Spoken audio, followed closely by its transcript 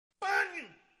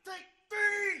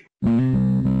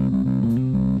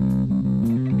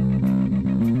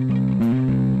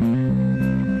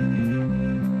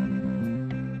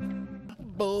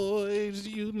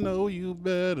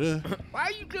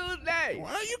you kill his daddy?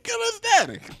 Why you kill his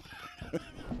daddy?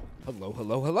 Hello,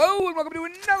 hello, hello, and welcome to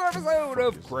another episode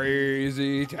of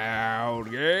Crazy Town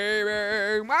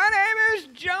Gaming. My name is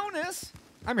Jonas.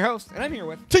 I'm your host, and I'm here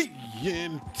with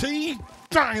TNT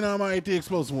Dinomight, the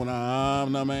explosive one.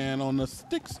 I'm the man on the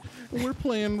sticks. And we're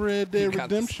playing Red Dead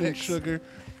Redemption, sugar.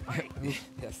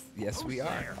 yes, we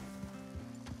are.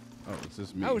 Oh, it's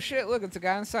just me. Oh shit! Look, it's a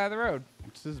guy on the side of the road.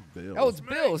 It's this Bill. Oh, it's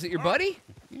Bill. Is it your buddy?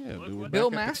 Yeah, dude.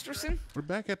 Bill Masterson. We're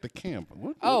back at the camp.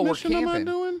 What we're mission am I camping.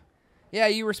 doing? Yeah,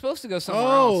 you were supposed to go somewhere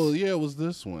Oh, else. yeah, it was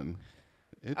this one.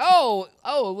 Oh,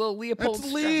 a little Leopold.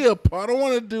 That's Leopold. I don't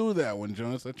want to do that one,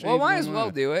 Jonas. Well, might as well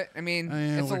do it. I mean,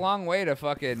 it's a we're- long way to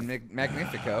fucking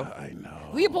Magnifico. I know.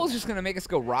 Leopold's just gonna make us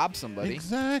go rob somebody.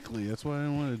 Exactly. That's why I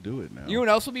don't want to do it now. You know what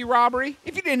else will be robbery?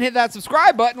 If you didn't hit that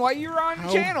subscribe button while you were on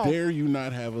the channel. How dare you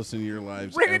not have us in your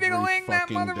lives Ring-a-ding-a-ling that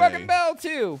every fucking motherfucking day? bell,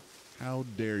 too. How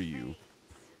dare you?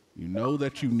 You know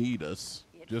that you need us.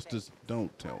 Just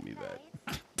don't tell me that.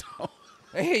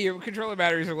 Hey, your controller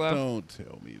batteries are low. Don't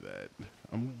tell me that.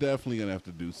 I'm definitely going to have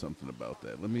to do something about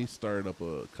that. Let me start up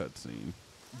a cutscene.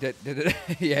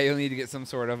 Yeah, you'll need to get some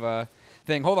sort of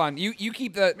thing. Hold on. You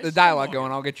keep the dialogue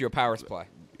going. I'll get you a power supply.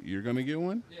 You're going to get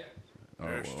one? Yeah. Oh,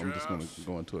 well, I'm just going to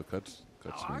go into a cutscene.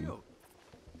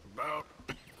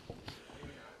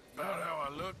 About how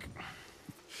I look.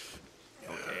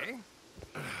 Okay.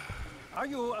 Are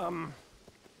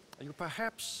you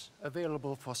perhaps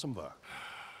available for some work?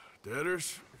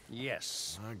 Debtors?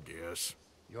 Yes. I guess.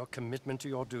 Your commitment to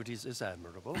your duties is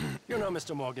admirable. You know,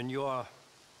 Mr. Morgan, you're...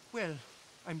 Well,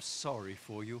 I'm sorry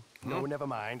for you. No, never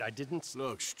mind. I didn't...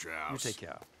 Look, Strauss. You take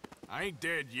care. I ain't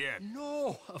dead yet.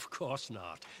 No, of course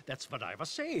not. That's what I was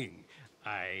saying.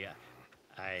 The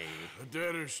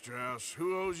debtors, Strauss.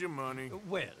 Who owes you money?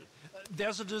 Well,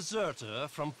 there's a deserter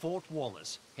from Fort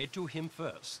Wallace. Head to him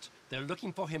first. They're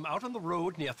looking for him out on the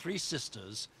road near Three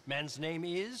Sisters. Man's name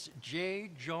is J.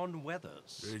 John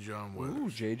Weathers. J. John Weathers. Ooh,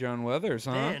 J. John Weathers,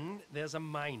 huh? Then there's a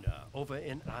miner over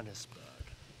in Annisburg.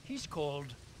 He's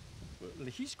called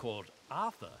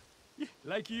Arthur.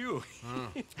 Like you.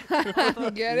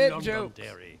 Get it, Joe?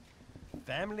 Londonderry.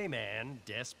 Family man,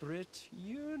 desperate.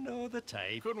 You know the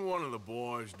type. Couldn't one of the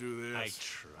boys do this? I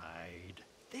tried.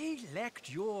 They lacked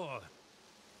your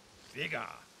vigor.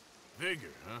 Vigor,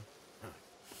 huh?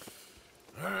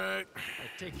 All right.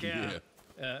 Take care,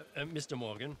 Mr.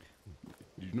 Morgan.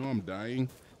 You know I'm dying?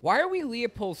 Why are we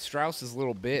Leopold Strauss's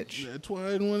little bitch? That's why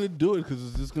I didn't want to do it, because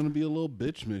it's just going to be a little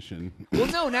bitch mission. Well,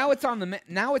 no. Now it's on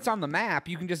the map.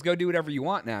 You can just go do whatever you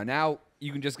want now. Now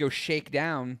you can just go shake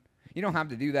down. You don't have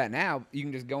to do that now. You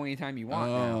can just go anytime you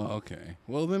want now. Oh, okay.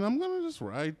 Well, then I'm going to just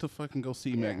ride to fucking go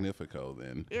see Magnifico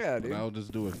then. Yeah, dude. But I'll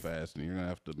just do it fast, and you're going to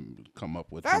have to come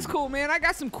up with That's some, cool, man. I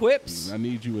got some quips. I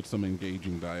need you with some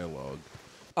engaging dialogue.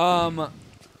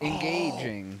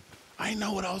 Engaging. I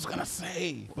know what I was going to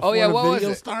say. Oh, yeah, what was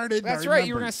video it? started. That's right.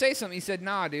 You were going to say something. You said,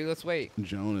 nah, dude, let's wait.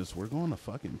 Jonas, we're going to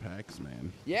fucking PAX,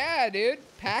 man. Yeah, dude.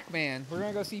 Pac-Man. We're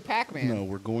going to go see Pac-Man. No,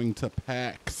 we're going to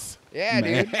PAX. Yeah,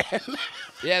 man. dude.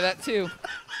 Yeah, that too.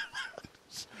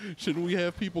 Shouldn't we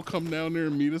have people come down there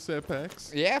and meet us at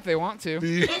PAX? Yeah, if they want to.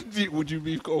 Would you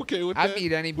be okay with that? I'd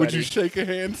meet anybody. Would you shake a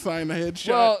hand, sign a headshot?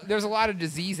 Well, there's a lot of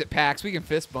disease at PAX. We can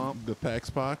fist bump. The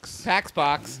PAX box? PAX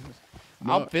box.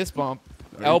 No. I'll fist bump.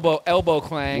 Elbow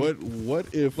clang.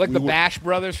 What if like we the were- Bash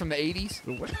Brothers from the 80s?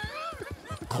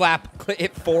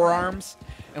 Hit forearms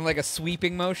and like a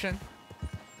sweeping motion.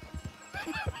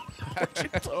 What you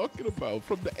talking about?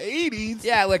 From the 80s?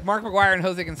 Yeah, like Mark McGuire and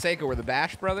Jose Canseco were the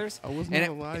Bash Brothers. I was not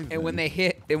alive And when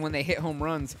then. they hit home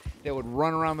runs, they would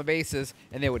run around the bases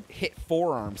and they would hit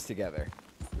forearms together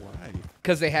Why?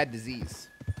 because they had disease.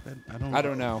 I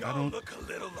don't know. I don't. Look a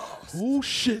little lost. Oh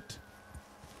shit!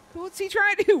 What's he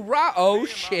trying to do? Oh Me and my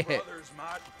shit! brothers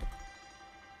might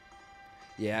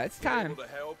Yeah, it's be time. able to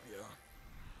help you.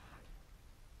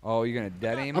 Oh, you're gonna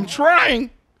dead aim I'm him? trying.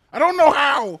 I don't know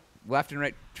how. Left and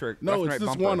right trick. No, left and it's right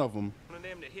just bumper. one of them. One of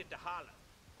them that hit the holler.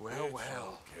 Well.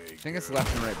 I Okay, think it's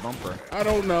left and right bumper. I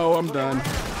don't know. I'm done.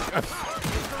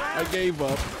 I gave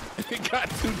up. It got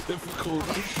too difficult.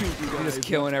 I'm shooting You're guys. just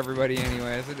killing everybody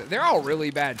anyways. They're all really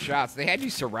bad shots. They had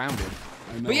you surrounded.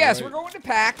 I know, But yes, right? we're going to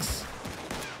PAX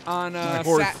on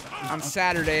horse. on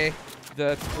Saturday,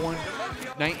 the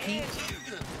 19th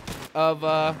of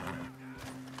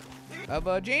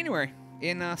January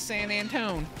in San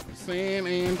Antone. San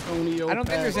Antonio. I don't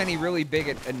think there's PAX. any really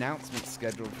big announcements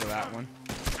scheduled for that one.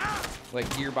 Like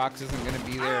Gearbox isn't going to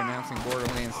be there announcing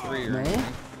Borderlands 3 or No? anything.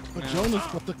 But No. Jonas,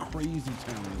 but the crazy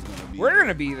town is gonna be. We're going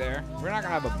to be there. We're not going to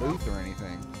have a booth or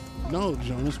anything. No,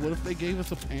 Jonas. What if they gave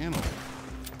us a panel?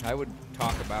 I would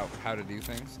talk about how to do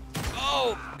things.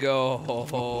 Oh, go!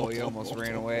 Oh, he almost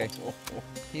ran away.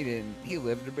 He didn't. He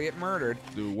lived to get murdered.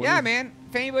 Dude, Yeah, man.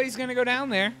 If anybody's gonna go down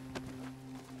there,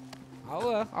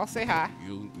 I'll say hi.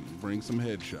 You bring some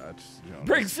headshots,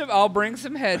 Jonas. I'll bring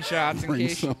some headshots in Bring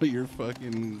case. some of your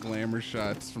fucking glamour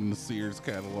shots from the Sears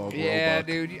catalog. Yeah, Roebuck.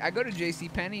 dude. I go to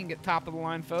JCPenney and get top of the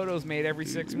line photos made every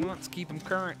 6 months. Keep them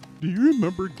current. Do you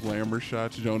remember glamour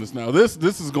shots, Jonas? Now this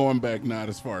is going back not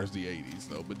as far as the 80s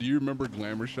though, but do you remember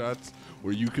glamour shots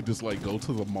where you could just like go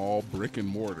to the mall, brick and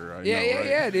mortar?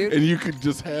 Yeah, dude. And you could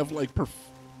just have like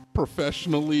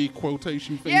professionally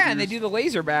quotation fingers. Yeah, and they do the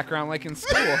laser background like in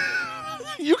school.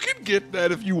 You could get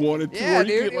that if you wanted to, Yeah, or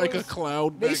you dude, get like a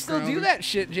cloud. They still do background. that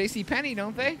shit, JCPenney,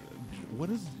 don't they?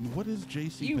 What is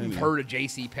JC You've Penney? heard of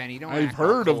JCPenney, don't I've act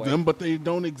heard all of coy. them, but they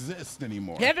don't exist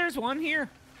anymore. Yeah, there's one here.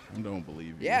 I don't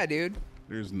believe you. Yeah, dude.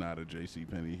 There's not a JC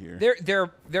Penney here.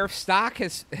 Their stock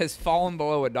has fallen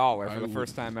below $1 for I the would-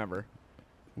 first time ever.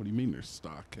 What do you mean their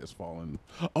stock has fallen?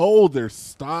 Oh, their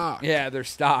stock. Yeah, their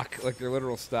stock, like their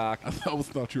literal stock. I always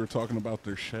thought you were talking about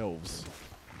their shelves.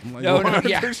 I'm like, No, why no, would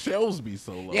yeah. their shelves be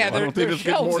so low? Yeah, Why don't they just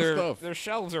get more stuff? their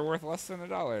shelves are worth less than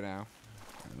 $1 now.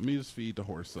 Let me just feed the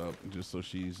horse up, just so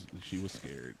she was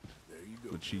scared.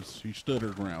 But she stood her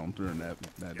ground during that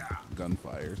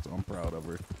gunfire, so I'm proud of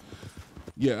her.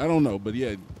 Yeah, I don't know, but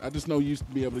yeah, I just know you used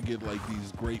to be able to get like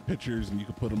these great pictures and you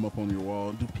could put them up on your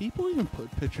wall. Do people even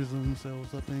put pictures of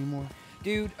themselves up anymore?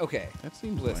 Dude, okay. That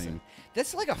seems Listen, lame.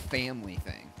 that's like a family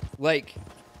thing. Like,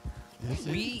 Is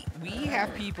it? we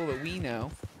have people that we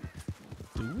know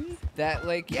Do we? that,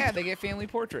 like, yeah, they get family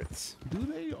portraits. Do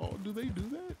they do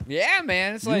that? Yeah,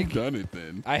 man. It's You've like, done it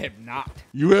then. I have not.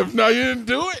 You have not. You didn't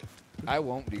do it. I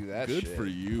won't do that Good shit. for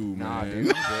you, Nah, man.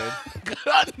 dude, I'm good.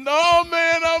 God, no,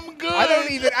 man, I'm good.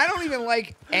 I don't even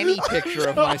like any picture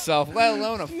of myself, let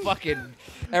alone a fucking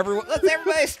let's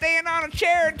everybody stand on a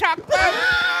chair and talk about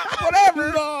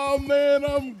whatever. No, man,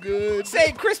 I'm good.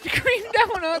 Say Krispy Kreme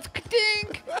donuts,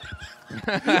 ka-ding.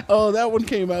 Oh, that one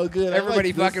came out good. I Everybody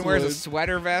like this fucking wears a one.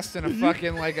 sweater vest and a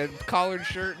fucking like a collared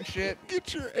shirt and shit.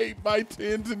 Get your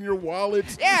 8x10s in your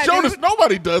wallets. Yeah, Jonas, dude.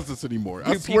 nobody does this anymore.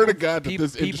 I Dude, swear to people- God that people-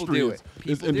 this people industry do is it. this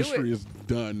People do industry it. is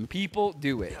done. People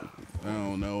do it. I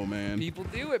don't know, man. People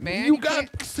do it, man. You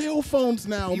can't- got cell phones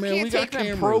now, you man. can't We got take them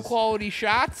cameras. pro quality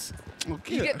shots.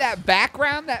 Okay. You get that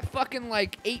background, that fucking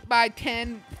like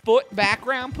 8x10 foot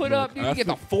background put up, dude. I You get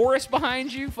the think- forest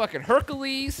behind you, fucking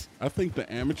Hercules. I think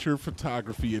the amateur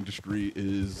photography industry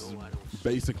is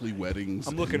basically weddings.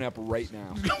 I'm looking up right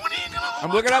now.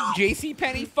 I'm looking up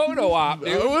JCPenney photo op, dude.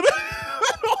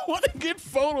 I don't want to get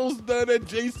photos done at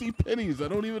J.C. Penney's. I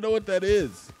don't even know what that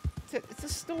is. It's a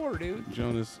store, dude.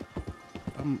 Jonas,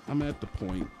 I'm at the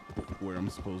point where I'm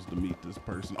supposed to meet this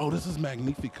person. Oh, this is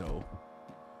Magnifico.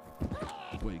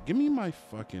 Wait, give me my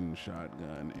fucking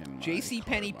shotgun and my JCPenney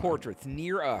carbine. portraits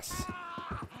near us.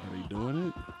 Are they doing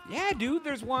it? Yeah, dude,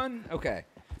 there's one. Okay.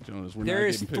 Jonas, we're There not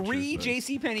is getting 3 pictures,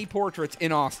 JCPenney portraits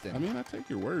in Austin. I mean, I take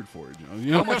your word for it, Jonas.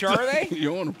 You How don't much have to- are they? You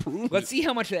don't want to prove Let's it. see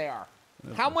how much they are.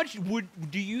 How much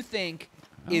do you think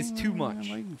is too much?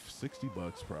 Like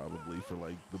 $60 probably for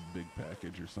like the big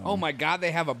package or something. Oh my God,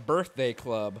 they have a birthday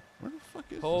club. Where the fuck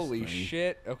is Holy this thing?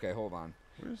 shit. Okay, hold on.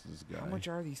 Where's this guy? How much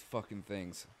are these fucking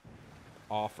things?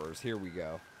 Offers. Here we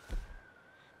go.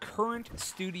 Current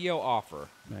studio offer.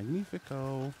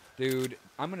 Magnifico. Dude,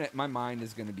 my mind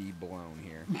is gonna be blown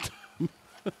here.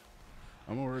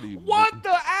 I'm already. What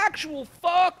the actual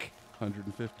fuck?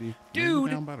 150. Dude.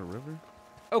 Maybe down by the river.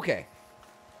 Okay.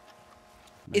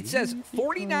 It says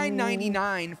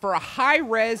 $49.99 for a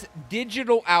high-res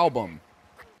digital album.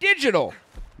 Digital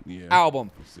Yeah. album.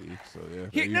 Let's see. So yeah. Here,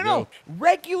 there you no, go. no.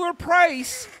 Regular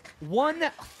price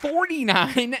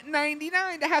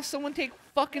 $149.99 to have someone take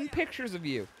fucking pictures of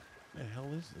you. The hell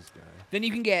is this guy? Then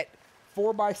you can get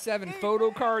 4x7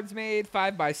 photo cards made,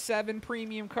 5x7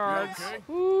 premium cards. okay?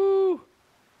 Woo!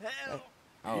 Hell.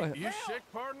 Oh, You sick,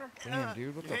 partner? damn,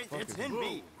 dude, what the fuck It's is in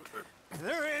me.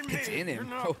 They're in me. It's in him. You're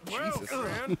not Oh, well, Jesus.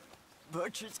 man.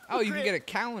 Butcher's Oh, you can get a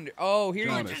calendar. Oh, here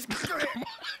you Jonas. go.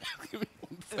 Give me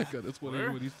 1 second. That's what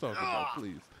everybody's talking about,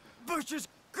 please. Butcher's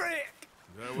Creek.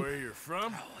 Is that where you're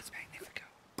from? Oh, it's Magnifico.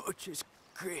 Butcher's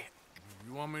Creek.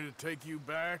 You want me to take you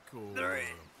back, or They're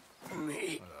in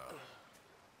me.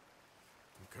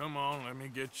 come on, let me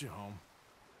get you home.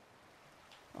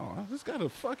 Oh, I just gotta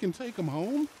fucking take him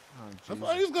home. Oh, I Jesus.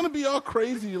 thought he was gonna be all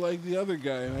crazy like the other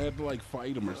guy, and I had to like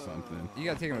fight him or something. You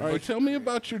gotta take him to All right, butcher. tell me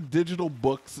about your digital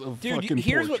books of Dude, fucking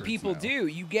here's what portraits people now. do.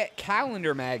 You get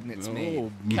calendar magnets Oh,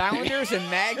 made. man. Calendars and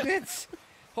magnets.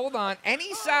 Hold on.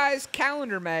 Any size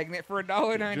calendar magnet for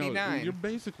Joe, $1.99. you're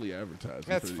basically advertising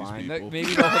That's for these fine. people.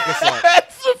 Maybe they'll hook us up.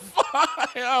 That's a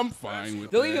I'm fine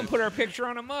with They'll that. even put our picture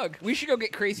on a mug. We should go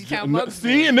get Crazy Town No, mugs.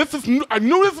 see, and this is I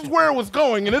knew this is where it was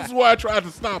going, and this is why I tried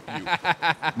to stop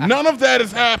you. None of that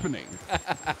is happening.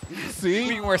 See,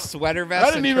 We can wear sweater vests.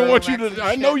 I didn't and even want you turtlenecks and to.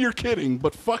 I shit. know you're kidding,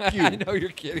 but fuck you. I know you're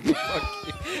kidding. Fuck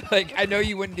you. Like, I know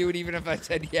you wouldn't do it even if I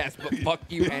said yes, but fuck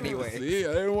you anyway. See,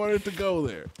 I didn't want it to go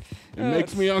there. It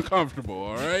makes me uncomfortable.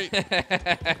 All right.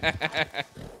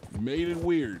 You made it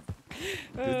weird.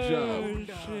 Good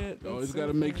job. Shit. Always got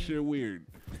to make shit weird.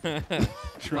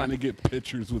 Trying to get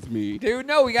pictures with me. Dude,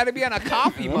 no, we got to be on a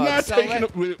coffee I'm mug. not so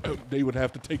taking. They would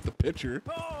have to take the picture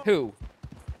Who?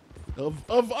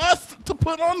 of us to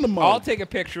put on the mug. I'll take a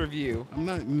picture of you. I'm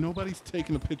not. Nobody's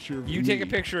taking a picture of You me. take a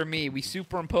picture of me. We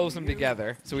superimpose them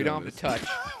together so we don't have to touch.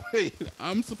 Wait,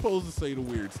 I'm supposed to say the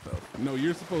weird stuff. No,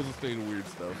 you're supposed to say the weird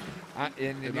stuff. And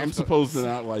And you're I'm supposed to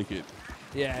not like it.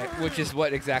 Yeah, which is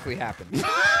what exactly happened.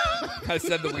 I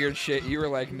said the weird shit. You were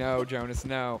like, no, Jonas,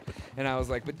 no. And I was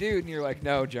like, but dude, and you're like,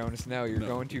 no, Jonas, no, you're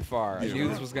going too far. I Yeah, knew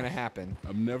right. this was going to happen.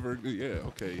 I'm never. Yeah,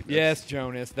 okay. that's- Yes,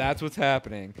 Jonas, that's what's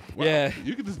happening. Wow, Yeah.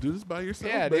 You could just do this by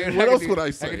yourself. Yeah, man. dude. What could else do- would I I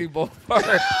say? could do both parts.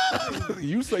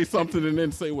 You say something and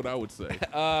then say what I would say.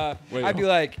 Wait, I'd be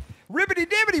like, ribbity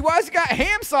dibbity, why's he got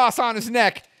ham sauce on his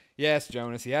neck? Yes,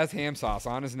 Jonas, he has ham sauce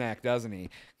on his neck, doesn't he?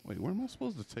 wait, where am I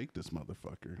supposed to take this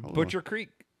motherfucker? Hold Butcher on. Creek.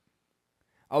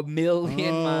 A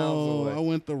million miles I away.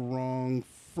 went the wrong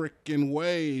freaking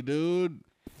way, dude.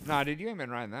 Nah, dude, you ain't been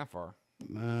riding that far.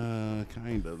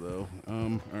 Kinda though.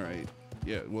 All right.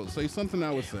 Yeah. Well, say something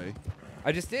I would say.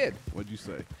 I just did. What'd you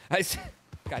say? I said,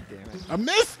 God damn it. I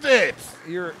missed it.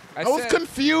 I was said,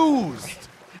 confused.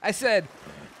 I said,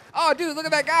 oh, dude, look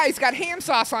at that guy. He's got ham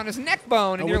sauce on his neck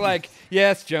bone. And Oh, you're what the- like,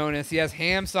 yes, Jonas, he has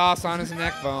ham sauce on his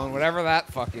neck bone, whatever that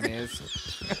fucking is.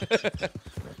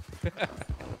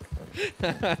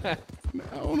 I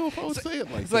don't know if I would say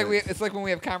it like It's that. like it's like when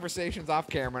we have conversations off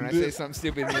camera and I say something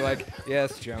stupid and you're like,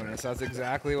 yes, Jonas, that's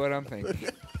exactly what I'm thinking.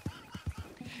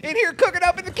 In here cooking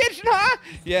up in the kitchen, huh?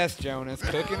 Yes, Jonas,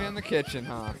 cooking in the kitchen,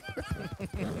 huh?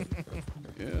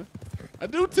 Yeah. I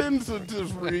do tend to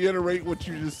just reiterate what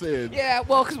you just said. Yeah,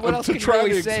 well, because what else to can you try really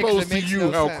to say? 'Cause expose it to makes you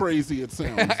no how sense. crazy it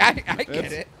sounds. I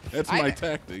get it. That's I- my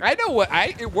tactic. I know what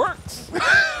it works.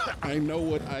 I know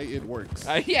what it works.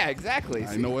 Yeah, exactly.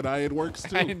 I know what it works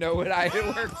too. I know what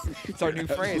it works. It's our new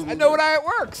phrase. I Absolutely. know what it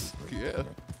works. Yeah.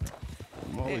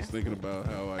 I'm always thinking about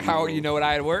how I How you know what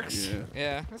it works? Yeah.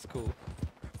 Yeah, that's cool.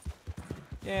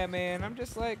 Yeah, man, I'm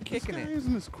just like This kicking guy it.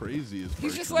 isn't as crazy as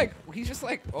He's just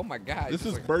like, oh my god. This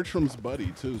He's is like, Bertram's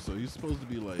buddy too, so he's supposed to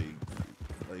be like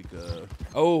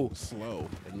oh. slow.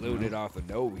 And loaded off the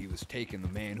know he was taking the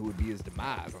man who would be his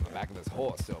demise on the back of his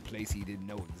horse to a place he didn't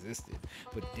know existed.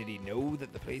 But did he know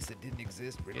that the place that didn't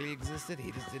exist really existed?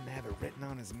 He just didn't have it written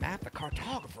on his map. The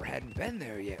cartographer hadn't been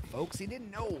there yet, folks. He didn't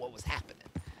know what was happening.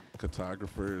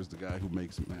 Cartographer is the guy who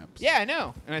makes maps. Yeah, I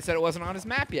know. And I said it wasn't on his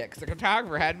map yet because the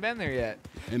cartographer hadn't been there yet.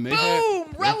 And they Boom!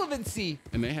 had, Relevancy!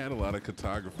 and they had a lot of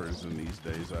cartographers in these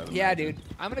days. I'd Yeah, imagine. dude.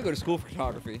 I'm going to go to school for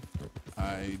photography.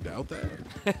 I doubt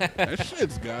that. That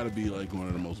shit's got to be like one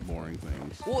of the most boring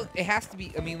things. Well, it has to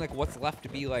be. I mean, like, what's left to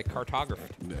be, like,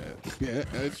 cartographed? Yeah,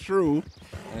 that's true.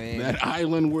 I mean, That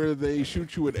island where they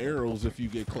shoot you with arrows if you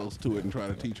get close to it and try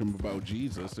to teach them about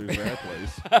Jesus, there's that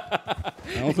place.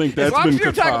 I don't think that's as long been as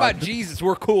you're talking about cartographhed. Jesus,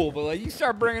 we're cool. But, like, you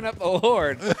start bringing up the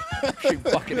Lord, shoot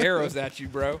fucking arrows at you,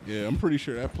 bro. Yeah, I'm pretty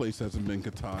sure that place hasn't been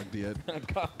cartographhed yet.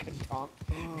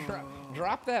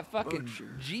 Drop that fucking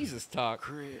Jesus talk.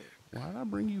 Why did I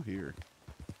bring you here?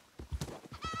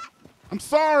 I'm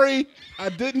sorry. I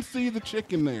didn't see the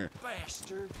chicken there.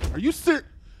 Bastard. Are you serious?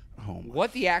 Oh my.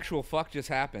 What the actual fuck just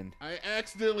happened? I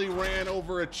accidentally ran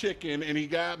over a chicken and he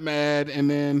got mad and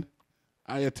then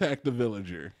I attacked the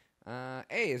villager. A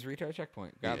is retard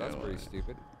checkpoint. God, Yeah, that's pretty well,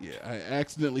 stupid. Yeah, I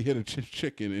accidentally hit a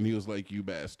chicken and he was like, "You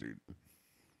bastard."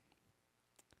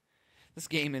 This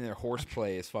game in their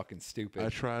horseplay is fucking stupid. I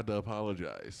tried to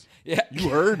apologize. Yeah. You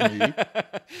heard me.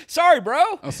 Sorry, bro.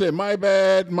 I said, my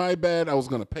bad. I was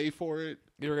going to pay for it.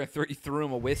 You were gonna you threw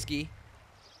him a whiskey.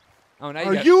 Oh, now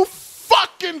Are got, you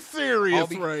fucking I'll serious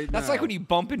be- right now? That's like when you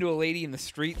bump into a lady in the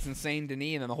streets in Saint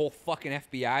Denis and then the whole fucking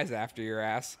FBI's after your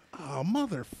ass. Oh,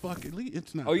 motherfucker.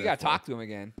 It's not Oh, you that gotta far. talk to him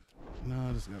again. No,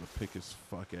 I just gotta pick his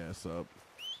fuck ass up.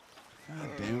 God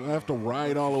damn it, I have to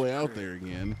ride all the way out there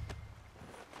again.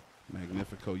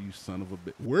 Magnifico, you son of a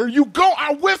bitch. Where you go?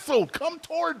 I whistled! Come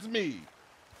towards me!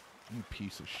 You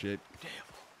piece of shit.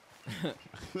 I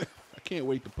can't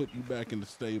wait to put you back in the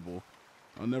stable.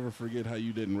 I'll never forget how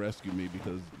you didn't rescue me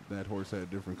because that horse had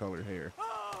different colored hair.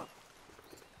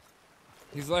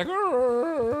 He's like,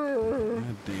 God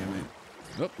damn it.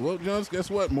 Oh, well, Jones, guess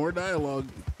what? More dialogue.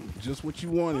 Just what you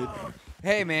wanted.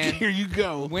 Hey, man. Here you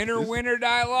go. Winner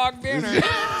dialogue dinner.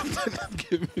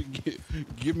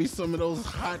 give me some of those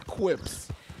hot quips.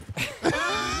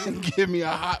 Give me a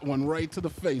hot one right to the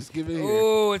face. Give it here.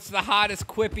 Ooh, it's the hottest,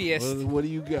 quippiest. What do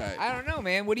you got? I don't know,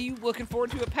 man. What are you looking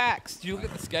forward to at PAX? Did you look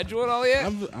at the schedule at all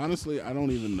yet? Honestly, I don't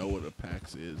even know what a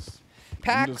PAX is.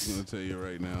 PAX, I'm just going to tell you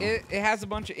right now. It has a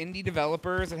bunch of indie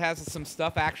developers. It has some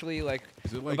stuff actually Is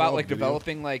it like about all like video?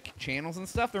 developing like channels and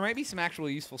stuff. There might be some actual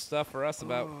useful stuff for us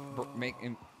about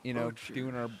making,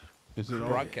 doing our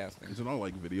broadcasting. Is it all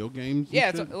like video games? and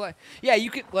Yeah, shit?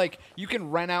 it's like you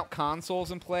can rent out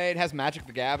consoles and play. It has Magic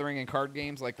the Gathering and card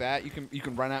games like that. You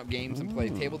can rent out games and play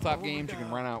tabletop games. You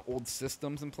can rent out old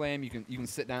systems and play them. You can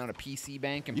sit down at a PC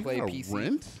bank and you play gotta PC.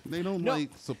 Rent? They don't No. like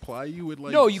supply you with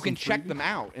like. No, you some can check freebies? them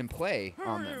out and play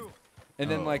on them. And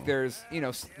then like there's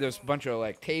there's a bunch of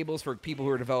like tables for people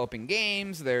who are developing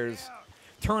games. There's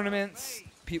tournaments.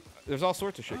 There's all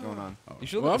sorts of shit going on. You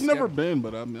should look Well, at I've the never schedule. been,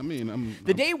 but I'm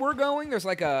The day we're going, there's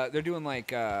like they're doing like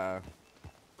they're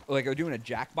doing a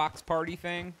Jackbox party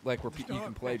thing, like where you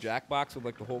can play Jackbox with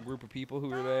like the whole group of people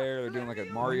who are there. They're doing like a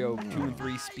Mario 2 and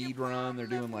 3 speed run. They're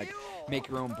doing like make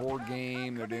your own board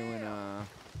game. They're doing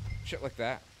shit like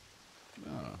that.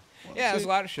 Yeah, there's a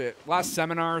lot of shit. A lot of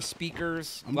seminars,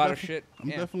 speakers, a lot of shit. I'm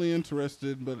Yeah. definitely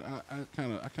interested, but I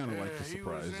kind of like the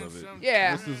surprise of it.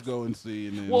 Yeah. Let's just go and see.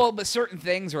 And then, Well, but certain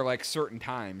things are like certain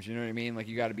times. You know what I mean? Like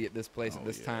you got to be at this place at Oh,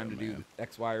 this yeah, time to do man.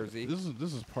 X, Y, or Z.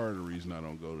 this is part of the reason I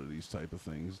don't go to these type of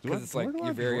things. Do 'Cause I- it's like where do I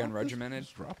you're very drop this? unregimented.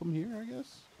 Just drop them here, I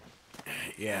guess.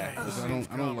 Yeah. 'Cause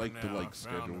I don't like to like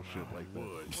schedule shit like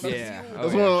that. Yeah. I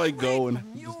just want to like go and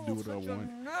just do what I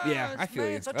want. Yeah, I feel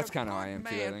you. That's kind of how I am too,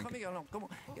 I think. Come on.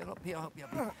 Get up here. Help you.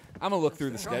 I'm gonna look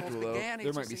through the Troubles schedule though. began, There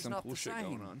it's might just be he's some not cool the shit same.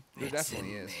 going on. There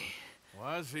definitely is.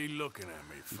 Why is he looking at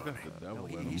me He's funny? got the devil No,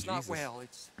 in him. he's not Jesus. well.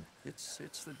 It's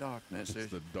the darkness.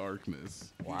 It's the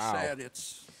darkness. He Wow. said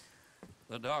it's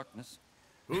the darkness.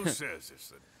 Who says it's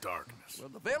the darkness? Well,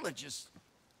 the village is.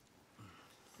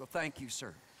 Well, thank you,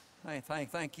 sir.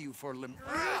 Thank you for.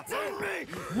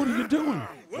 What are you doing?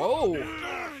 Whoa.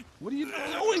 What are you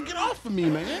doing? Get off of me,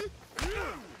 man!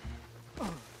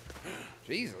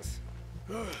 Jesus.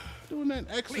 Doing that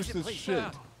exorcist shit.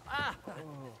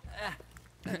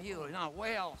 You're not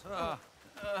well.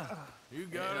 You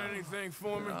got anything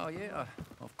for me? Oh, yeah,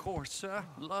 of course, sir.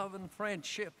 Love and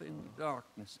friendship in the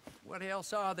darkness. What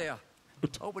else are there?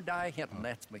 Obadiah Hinton,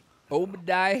 that's me.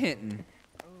 Obadiah Hinton.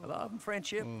 Love and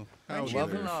friendship. how's Friendship Love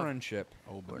there? and and love. friendship.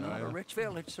 We're not a Obadiah. rich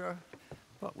village, sir,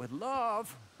 but with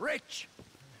love, rich.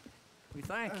 We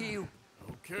thank you.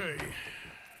 Okay.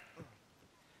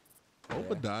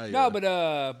 Obadiah. No,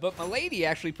 but my lady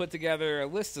actually put together a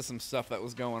list of some stuff that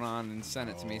was going on and sent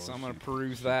it to me, so I'm gonna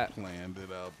peruse that. planned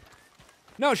it up.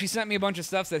 No, she sent me a bunch of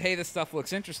stuff. Said, "Hey, this stuff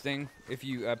looks interesting. If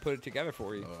you put it together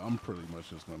for you." I'm pretty much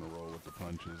just gonna roll with the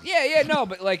punches. Yeah, no,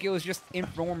 but like it was just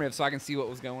informative, so I can see what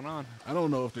was going on. I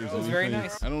don't know if there's It was anything. very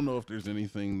nice. I don't know if there's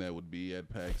anything that would be at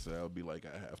PAX that I would be like,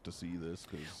 I have to see this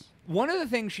because. One of the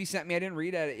things she sent me, I didn't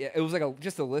read at it yet. It was like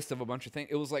just a list of a bunch of things.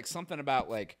 It was like something about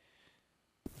like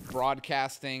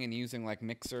broadcasting and using like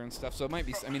Mixer and stuff. So it might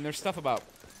be. I mean, there's stuff about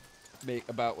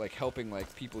like helping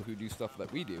like people who do stuff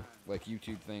that we do, like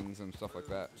YouTube things and stuff like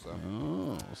that. So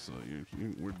Oh, so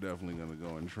we're definitely gonna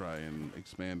go and try and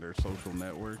expand our social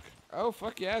network. oh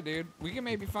fuck yeah, dude, we can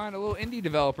maybe find a little indie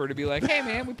developer to be like, hey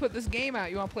man, we put this game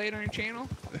out. You want to play it on your channel?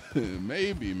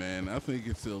 Maybe, man. I think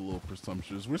it's still a little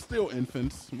presumptuous. We're still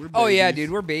infants. We're Oh yeah, babies.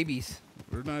 dude, we're babies.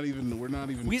 We're not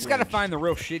even. We just got to fledged. find the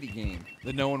real shitty game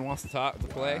that no one wants to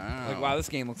play. Wow. Like, wow, this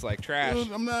game looks like trash.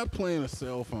 Dude, I'm not playing a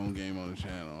cell phone game on the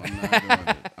channel. I'm not doing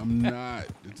it. I'm not.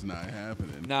 It's not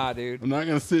happening. Nah, dude. I'm not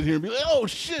gonna sit here and be like, "Oh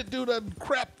shit, dude! I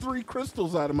crapped 3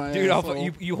 crystals out of my Dude, asshole."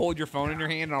 you hold your phone in your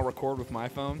hand and I'll record with my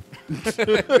phone.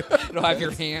 It'll have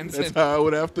your hands. That's in. how it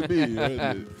would have to be.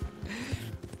 Right?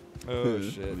 Oh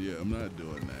shit. Yeah, I'm not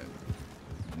doing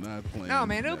that. I'm not playing. No,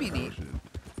 man, it'll that be neat. shit.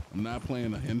 I'm not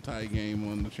playing a hentai game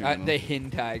on the channel. The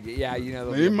hentai. Yeah, you know.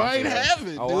 there'll They be a bunch might of those. have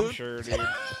it, Oh, I'm dude. sure, dude.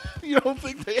 You don't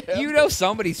think they have? You know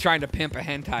somebody's trying to pimp a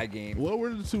hentai game. What were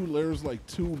the two? There's like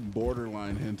 2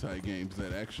 borderline hentai games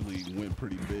that actually went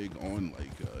pretty big on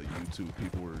like YouTube.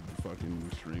 People were fucking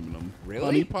streaming them. Really?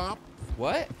 Honey Pop.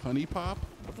 What? Honey Pop.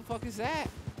 What the fuck is that?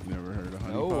 Never heard of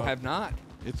Honey No, Pop? have not.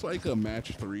 It's like a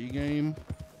match 3 game,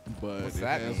 but What's it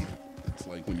that has. mean? It's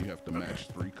like when you have to match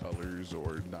 3 colors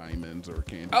or diamonds or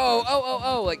candy. Oh,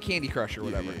 Crush. like Candy Crush or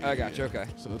whatever. Yeah, I gotcha. yeah. Okay.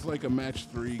 So it's like a match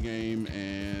 3 game,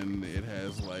 and it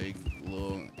has like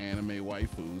little anime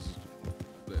waifus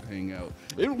that hang out.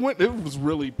 It was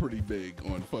really pretty big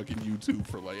on fucking YouTube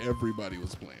for like everybody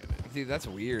was playing it. Dude, that's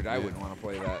weird. I wouldn't want to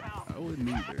play that. I wouldn't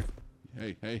either.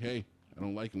 Hey. I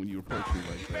don't like it when you approach me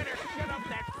like that. Shut up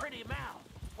that pretty mouth,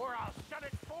 or I'll shut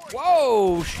it for you.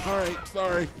 Whoa! All right,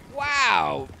 sorry.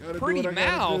 Wow! Gotta do Pretty what I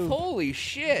gotta mouth. do. Holy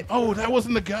shit! Oh, that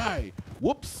wasn't the guy.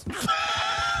 Whoops.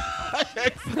 I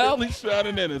accidentally shot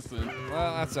an innocent.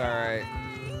 Well, that's all right.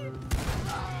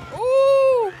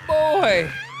 Ooh, boy!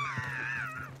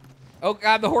 Oh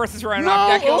God, the horse is running off.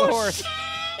 Gotta kill the horse.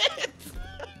 Shit.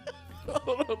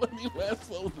 Hold on, let me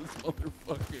lasso this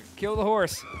motherfucker. Kill the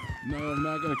horse. No, I'm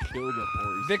not gonna kill the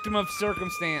horse. Victim of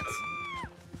circumstance.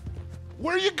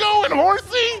 Where you going,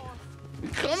 horsey?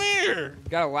 Come here.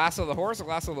 Got to lasso the horse or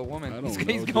lasso the woman? I don't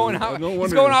He's know, going dude. out. I don't He's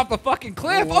wonder- going off the fucking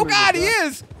cliff. Oh wonder God, he that-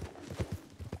 is.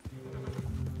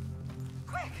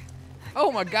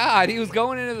 Oh my God, he was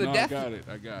going into the No, death.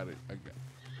 I got it.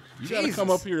 You gotta come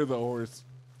up here, though, horse.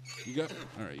 You got.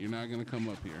 All right, you're not gonna come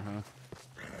up here, huh?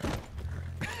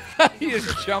 You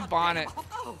just jump on it.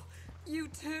 Oh, you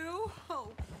too? Oh,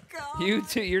 God. You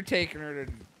too. You're taking her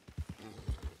to.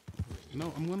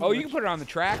 No, I'm gonna. Oh, let you can put her on the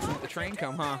tracks and let the train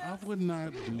come, huh? I would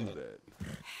not do that.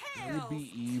 It would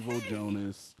be evil,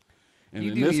 Jonas. And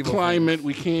You in do this evil climate, things.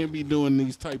 we can't be doing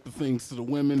these type of things to the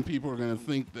women. People are gonna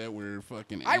think that we're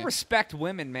fucking. I respect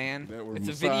women, man. that we're It's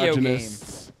a video game.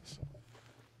 misogynists.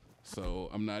 So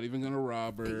I'm not even gonna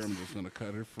rob her. I'm just gonna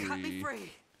cut her free. Cut me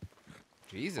free.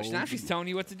 Jesus, now she's telling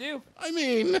you what to do. I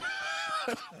mean,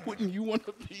 wouldn't you want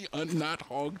to be not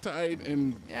hogtied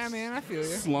and Yeah, man, I feel you.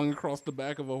 slung across the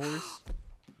back of a horse?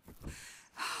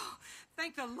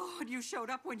 Thank the Lord you showed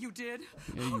up when you did.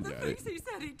 Yeah, you oh, the got things it. he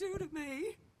said he'd do to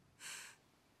me.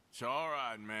 It's all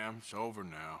right, ma'am. It's over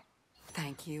now.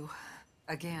 Thank you.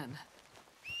 Again.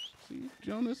 See,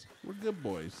 Jonas, we're good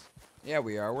boys. Yeah,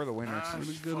 we are. We're the winners. We're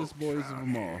the goodest boys of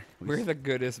them all. We're the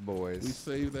goodest We boys.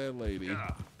 saved that lady.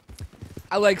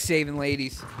 I like saving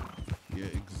ladies. Yeah,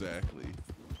 exactly.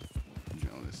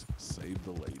 Jonas, save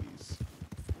the ladies.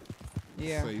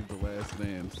 Yeah. Save the last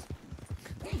dance.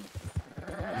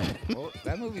 Well,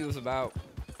 that movie was about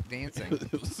dancing.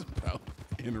 It was about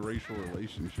interracial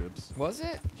relationships. Was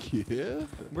it? Yeah.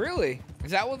 Really?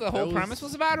 Is that what the whole was- premise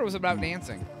was about, or was it about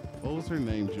dancing? What was her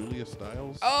name? Julia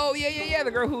Stiles? Oh, yeah. The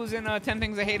girl who was in 10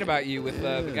 Things I Hate About You with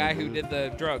the guy who did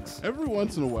the drugs. Every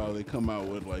once in a while, they come out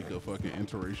with like a fucking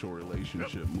interracial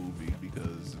relationship movie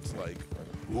because it's like,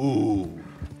 ooh,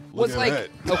 look Was at like, that.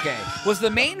 okay, was the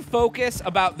main focus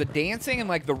about the dancing and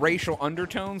like the racial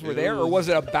undertones were It there, or was- was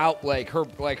it about like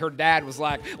her dad was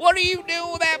like, what are you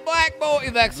doing with that black boy?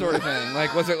 That sort of thing.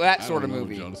 Like, was it that I sort of don't know,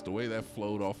 movie? Jonas, the way that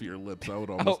flowed off of your lips, I would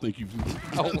almost think you've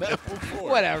done that before.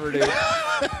 Whatever, dude.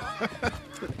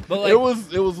 But like,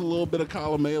 It was a little bit of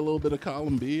column A, a little bit of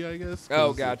column B, I guess. Oh,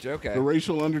 'cause gotcha, okay. The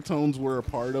racial undertones were a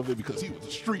part of it because he was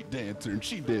a street dancer and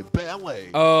she did ballet.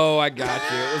 oh, I got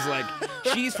you. It was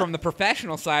like she's from the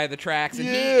professional side of the tracks, and,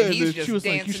 yeah, he's then just she was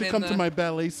like, dancing "You should in come the... to my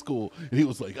ballet school," and he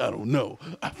was like, "I don't know,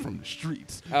 I'm from the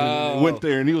streets." And Oh. they went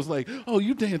there, and he was like, "Oh,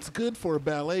 you dance good for a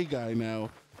ballet guy now."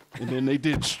 And then they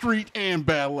did street and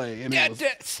ballet, and Yeah, it was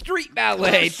street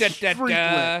ballet. Street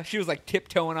Da. lit. She was like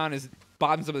tiptoeing on his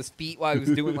bottoms of his feet while he was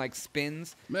doing like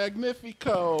spins.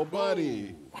 Magnifico,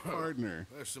 buddy, partner.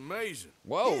 That's amazing.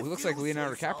 Whoa, he looks like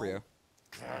Leonardo DiCaprio.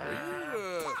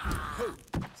 Who?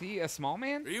 Is he a small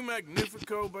man? Are you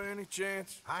Magnifico by any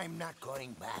chance? I'm not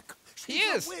going back. He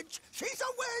She's is. a witch. She's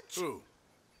a witch. Who?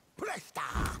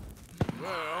 Presta.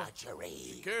 Well,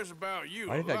 Marjorie. cares about you.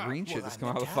 Why did that a lot. green shit Well, just I'm come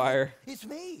out the of the town. fire? It's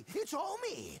me. It's all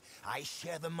me. I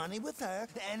share the money with her,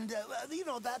 and, you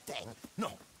know that thing.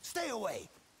 No, stay away.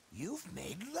 You've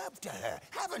made love to her,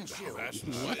 haven't you? that's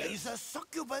not it. She's a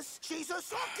succubus. She's a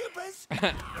succubus.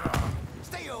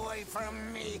 Stay away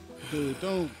from me. Dude,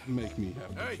 don't make me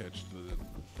have to Hey. catch the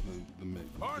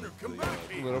Partner, come the, back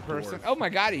here. Little person. Oh my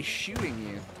God, he's shooting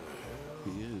you.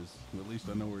 He is. At least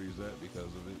I know where he's at because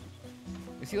of it.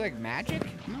 Is he like magic?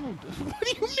 No, what do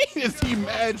you mean? Is he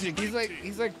magic? He's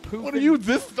like pooping. What are you,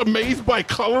 this amazed by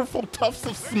colorful tufts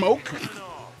of smoke?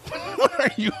 What are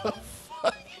you,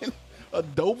 a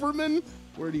Doberman?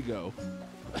 Where'd he go?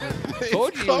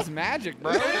 Told you he was magic,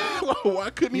 bro. Why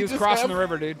couldn't He was just crossing have- the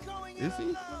river, dude. Is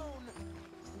he?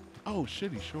 Oh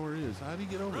shit, he sure is. How'd he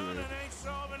get over Running there? ain't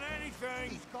solving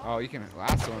anything. Oh, you can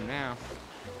lasso him now.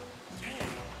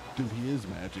 Dude, he is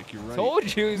magic. You're right.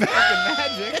 Told you he's fucking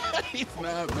magic. He's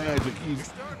not magic.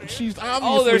 She's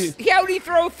Oh, obviously. how'd he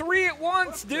throw 3 at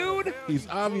once, dude? He's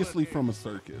obviously from a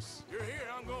circus. You're here,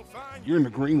 I'm gonna find you. You're in the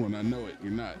green one, I know it.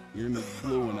 You're not. You're in the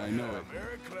blue one, I know it.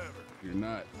 Very clever. You're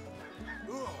not.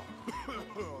 Oh,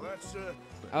 that's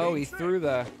Oh, he threw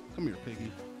the... Come here,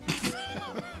 piggy.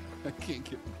 I can't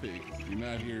get the pig. You're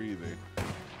not here either.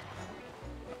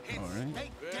 All right.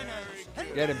 Steak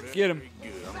dinners. Get him, get him.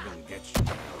 very good. I'm gonna get you.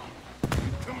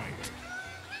 Come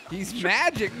here. He's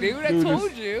magic, dude. I Dude,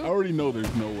 told I you. already know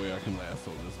there's no way I can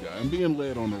lasso this guy. I'm being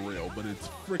led on the rail, but it's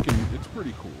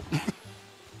pretty cool.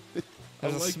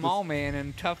 There's a like small man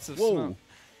and tufts of Whoa.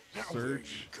 smoke.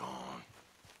 Search.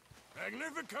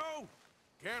 Magnifico!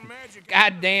 Can't magic.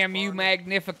 God damn you,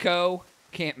 Magnifico.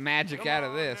 Can't magic out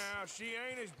of this. Now, she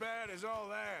ain't as bad as all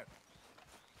that.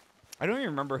 I don't even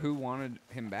remember who wanted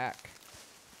him back.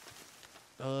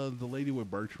 The lady with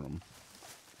Bertram.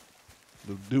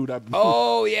 The dude I.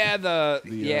 Oh yeah,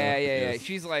 yeah. yes.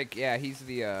 She's like, yeah, he's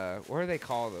the what do they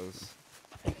call those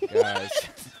guys?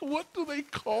 What do they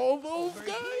call those guys?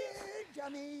 Here,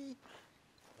 dummy.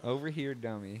 Over here,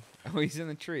 dummy. Oh, he's in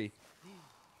the tree.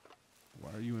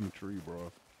 Why are you in the tree,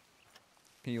 bro?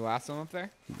 Can you lasso him up there?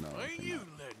 No. I Ain't you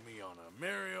led me on a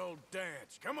merry old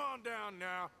dance. Come on down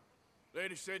now.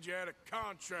 Lady said you had a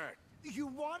contract. You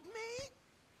want me?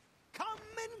 Come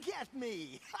and get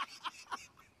me.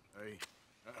 Hey,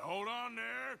 hold on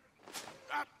there.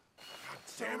 Ah, God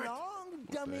So damn it. long,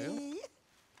 the hell? dummy.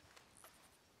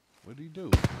 What did he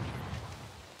do?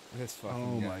 This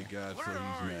fucking Oh guy. my God! So Where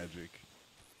are he's you? magic.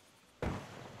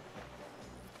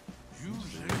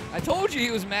 I told you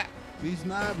he was He's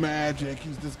not magic.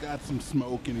 He's just got some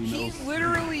smoke and he knows. He's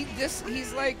literally just.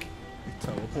 He's like,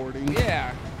 teleporting.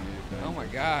 yeah. Yeah, Oh my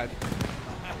God.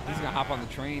 He's gonna hop on the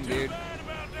train, dude. Bad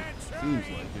about that Seems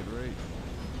train. like it, right?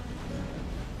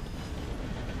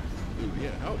 Dude,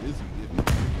 yeah. How is he getting?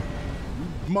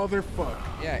 You motherfucker.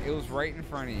 Yeah, it was right in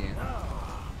front of you.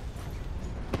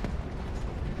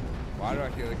 Why do I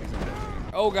feel like he's on the train?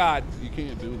 Oh God. You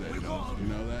can't do that. You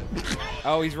know that?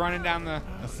 Oh, he's running down the.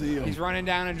 I see him. He's running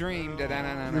down a dream.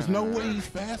 Da-da-da-da-da. There's no way he's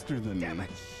faster than me. Damn it.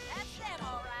 That's them,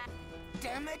 all right.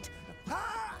 Damn it.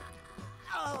 Ah!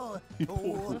 Oh. He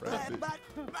pulled the rabbit.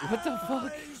 What the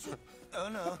fuck? Oh,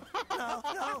 no. No,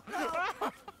 no,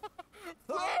 no.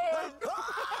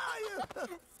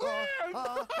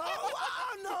 Oh,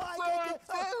 no, I can't.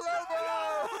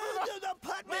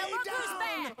 Put me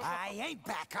down. I ain't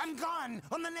back. I'm gone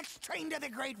on the next train to the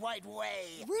Great White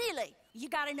Way. Really? You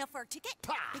got enough for a ticket?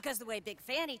 Pah. Because the way Big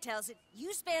Fanny tells it,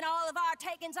 you spent all of our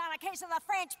takings on a case of the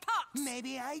French pox.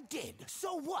 Maybe I did.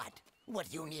 So what? What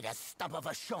do you need a stump of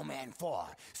a showman for?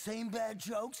 Same bad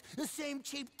jokes, the same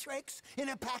cheap tricks, in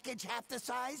a package half the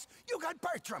size? You got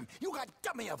Bertram, you got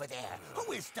Dummy over there.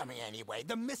 Who is Dummy anyway?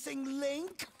 The missing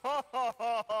link? Shut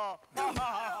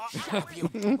up, you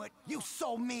do it. You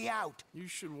sold me out. You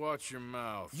should watch your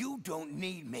mouth. You don't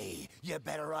need me. You're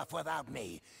better off without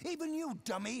me. Even you,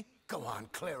 Dummy. Go on,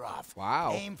 clear off.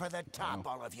 Wow. Aim for the top,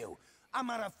 all of you. I'm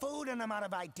out of food and I'm out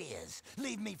of ideas.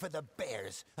 Leave me for the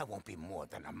bears. I won't be more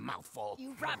than a mouthful.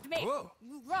 You robbed me. Whoa.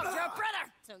 You robbed your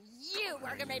brother. So you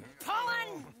are gonna be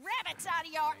pulling rabbits out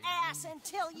of your ass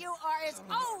until you are as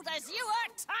old as you are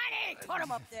tiny. Put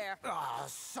them up there. Ah,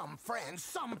 some friends,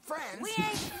 some friends. We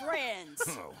ain't friends.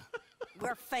 Oh,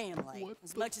 We're family.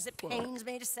 As much as it pains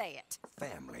me to say it.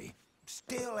 family.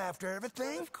 Still after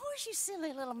everything? Of course, you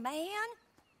silly little man.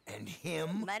 And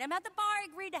him? Met him at the bar,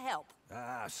 agreed to help.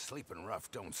 Ah, sleeping rough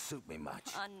don't suit me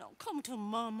much. I know. Come to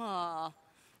Mama.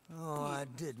 Oh, I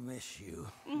did miss you.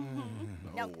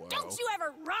 Now, wow. don't you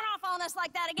ever run off on us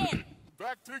like that again.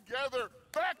 Back together!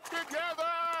 Back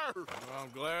together! Well, I'm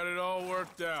glad it all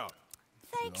worked out.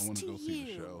 Thanks wanna to go see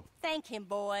the you. show. Thank him,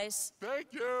 boys.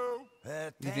 Thank you.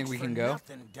 think Thanks we for can go?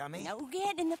 Nothing, dummy. No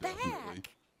get in the Definitely. back.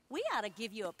 We ought to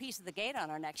give you a piece of the gate on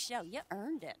our next show. You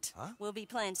earned it. Huh? We'll be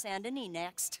playing Saint Denis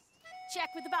next. Check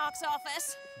with the box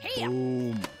office. Here.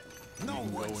 Boom. No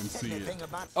can go one and said see it. anything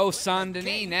about. Oh, Saint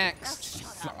Denis Oh, next. shut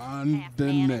up. Saint Half man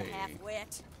and Denis. half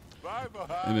wit.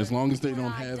 Bye-bye. And as long as they don't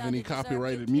Well, I have done any deserve it,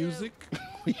 copyrighted too. music,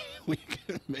 we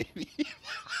can maybe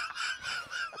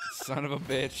Son of a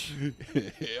bitch.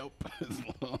 help.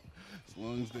 As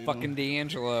long as they Fucking don't.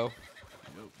 D'Angelo.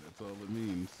 Yep, that's all it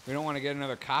means. We don't want to get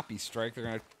another copy strike. They're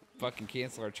gonna fucking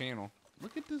cancel our channel.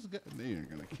 Look at this guy. They ain't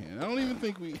gonna can. I don't even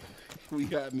think we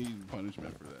got any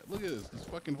punishment for that. Look at this. This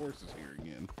fucking horse is here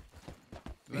again.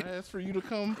 Did I ask for you to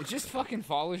come? It just fucking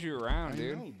follows you around, I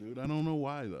dude. know, dude. I don't know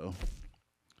why though.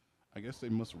 I guess they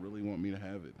must really want me to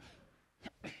have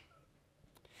it.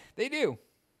 They do.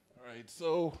 All right,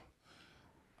 so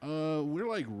we're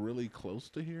like really close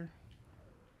to here.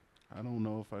 I don't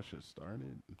know if I should start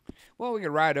it. Well, we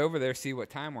could ride over there, see what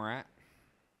time we're at.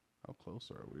 How close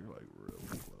are we? We're like really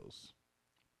close.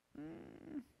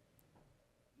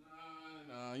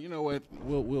 Nah, you know what?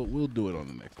 We'll do it on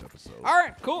the next episode. All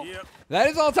right, cool. Yep. That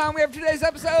is all the time we have for today's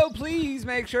episode. Please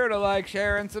make sure to like,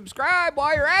 share, and subscribe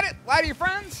while you're at it. Lie to your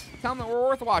friends. Tell them that we're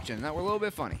worth watching, that we're a little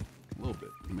bit funny. A little bit.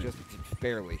 maybe. Just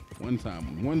Barely. One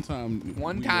time.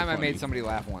 One time I made somebody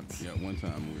laugh once. Yeah, one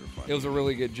time we were funny. It was a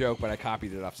really good joke, but I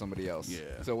copied it off somebody else. Yeah.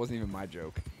 So it wasn't even my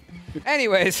joke.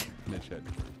 Anyways. Mitch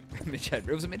Hedberg. Mitch Hedberg.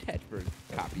 It was a Mitch Hedberg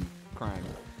copy crime.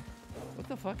 What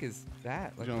the fuck is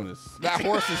that? Like, Jonas. That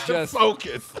horse is just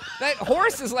focus. That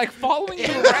horse is like following you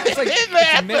around. It's like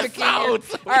it's mimicking you. All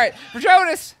right, for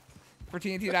Jonas, for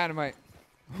TNT Dynamite,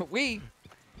 we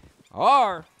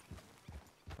are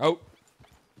out.